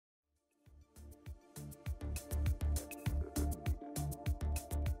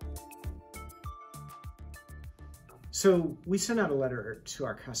So we sent out a letter to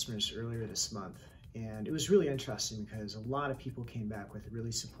our customers earlier this month, and it was really interesting because a lot of people came back with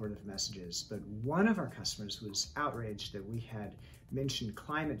really supportive messages. But one of our customers was outraged that we had mentioned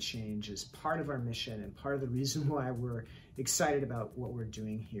climate change as part of our mission and part of the reason why we're excited about what we're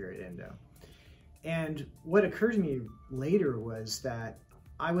doing here at Indow. And what occurred to me later was that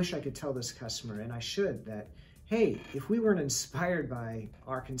I wish I could tell this customer, and I should, that hey, if we weren't inspired by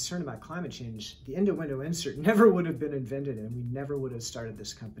our concern about climate change, the Indow window insert never would have been invented and we never would have started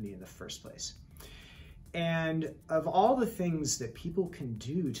this company in the first place. And of all the things that people can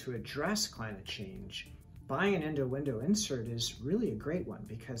do to address climate change, buying an Indow window insert is really a great one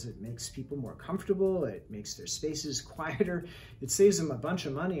because it makes people more comfortable, it makes their spaces quieter, it saves them a bunch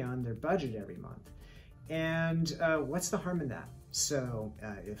of money on their budget every month. And what's the harm in that? So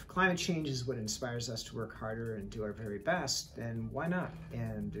if climate change is what inspires us to work harder and do our very best, then why not?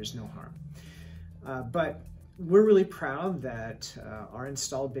 And there's no harm. But we're really proud that our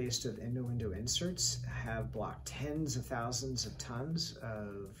installed base of Indow window inserts have blocked tens of thousands of tons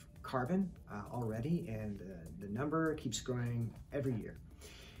of carbon already, and the number keeps growing every year.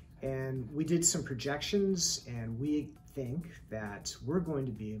 And we did some projections, and we think that we're going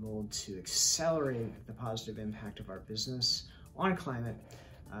to be able to accelerate the positive impact of our business on climate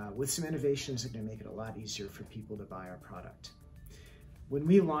with some innovations that are going to make it a lot easier for people to buy our product. When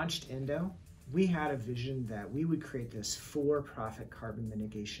we launched Indow, we had a vision that we would create this for-profit carbon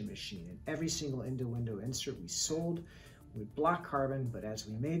mitigation machine. And every single Indow window insert we sold would block carbon, but as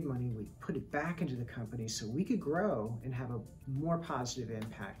we made money, we'd put it back into the company so we could grow and have a more positive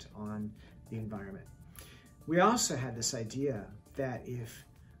impact on the environment. We also had this idea that if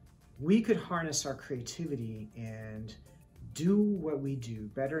we could harness our creativity and do what we do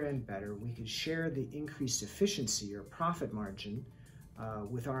better and better, we could share the increased efficiency or profit margin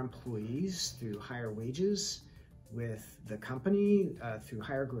with our employees through higher wages, with the company through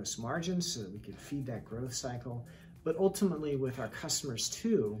higher gross margins so that we could feed that growth cycle, but ultimately with our customers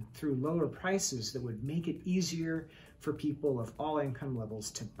too, through lower prices that would make it easier for people of all income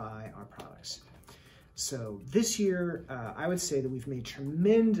levels to buy our products. So this year, I would say that we've made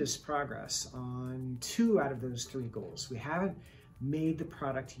tremendous progress on 2 out of those 3 goals. We haven't made the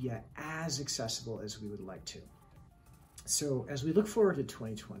product yet as accessible as we would like to. So as we look forward to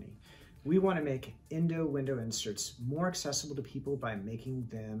 2020, we want to make Indow window inserts more accessible to people by making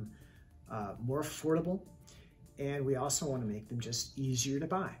them more affordable. And we also want to make them just easier to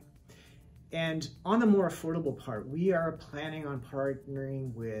buy. And on the more affordable part, we are planning on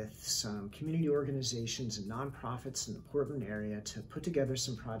partnering with some community organizations and nonprofits in the Portland area to put together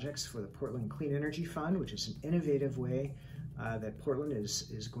some projects for the Portland Clean Energy Fund, which is an innovative way that Portland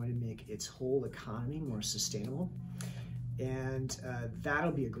is going to make its whole economy more sustainable. And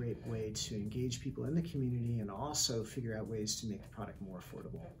that'll be a great way to engage people in the community and also figure out ways to make the product more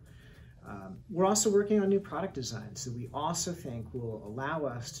affordable. We're also working on new product designs that we also think will allow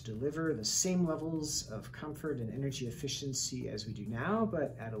us to deliver the same levels of comfort and energy efficiency as we do now,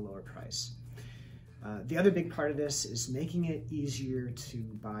 but at a lower price. The other big part of this is making it easier to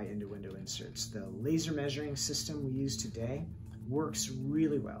buy Indow window inserts. The laser measuring system we use today works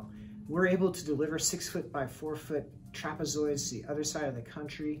really well. We're able to deliver 6-foot by 4-foot trapezoids to the other side of the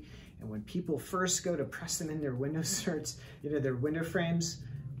country, and when people first go to press them in their window inserts, their window frames,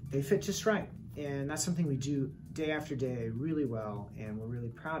 they fit just right. And that's something we do day after day really well, and we're really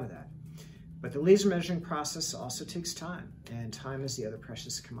proud of that. But the laser measuring process also takes time, and time is the other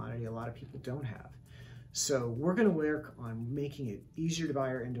precious commodity a lot of people don't have. So we're going to work on making it easier to buy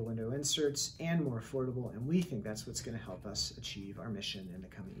our Indow window inserts and more affordable, and we think that's what's going to help us achieve our mission in the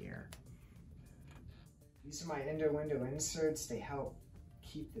coming year. These are my Indow window inserts. They help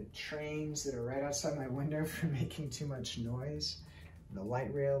keep the trains that are right outside my window from making too much noise. The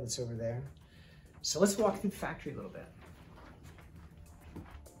light rail that's over there. So let's walk through the factory a little bit.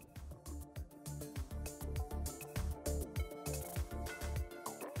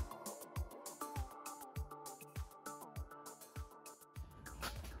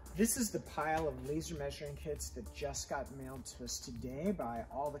 This is the pile of laser measuring kits that just got mailed to us today by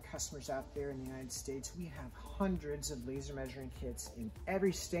all the customers out there in the United States. We have hundreds of laser measuring kits in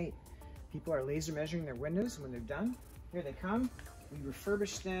every state. People are laser measuring their windows, and when they're done, here they come. We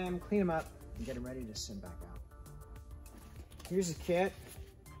refurbish them, clean them up, and get them ready to send back out. Here's a kit.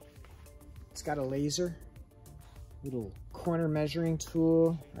 It's got a laser, little corner measuring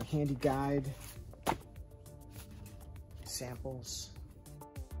tool, our handy guide, samples.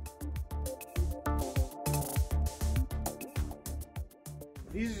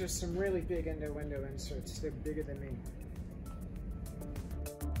 These are just some really big Indow window inserts. They're bigger than me.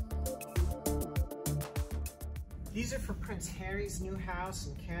 These are for Prince Harry's new house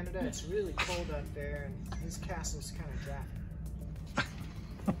in Canada. It's really cold out there, and his castle's kind of drafty.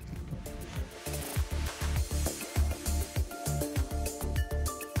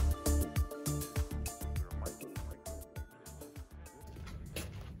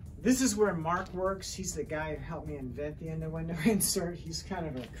 This is where Mark works. He's the guy who helped me invent the Indow window insert. He's kind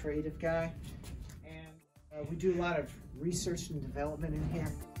of a creative guy. And we do a lot of research and development in here.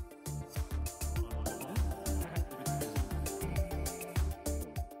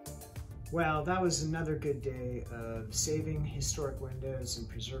 Well, that was another good day of saving historic windows and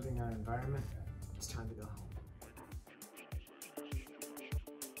preserving our environment. It's time to go home.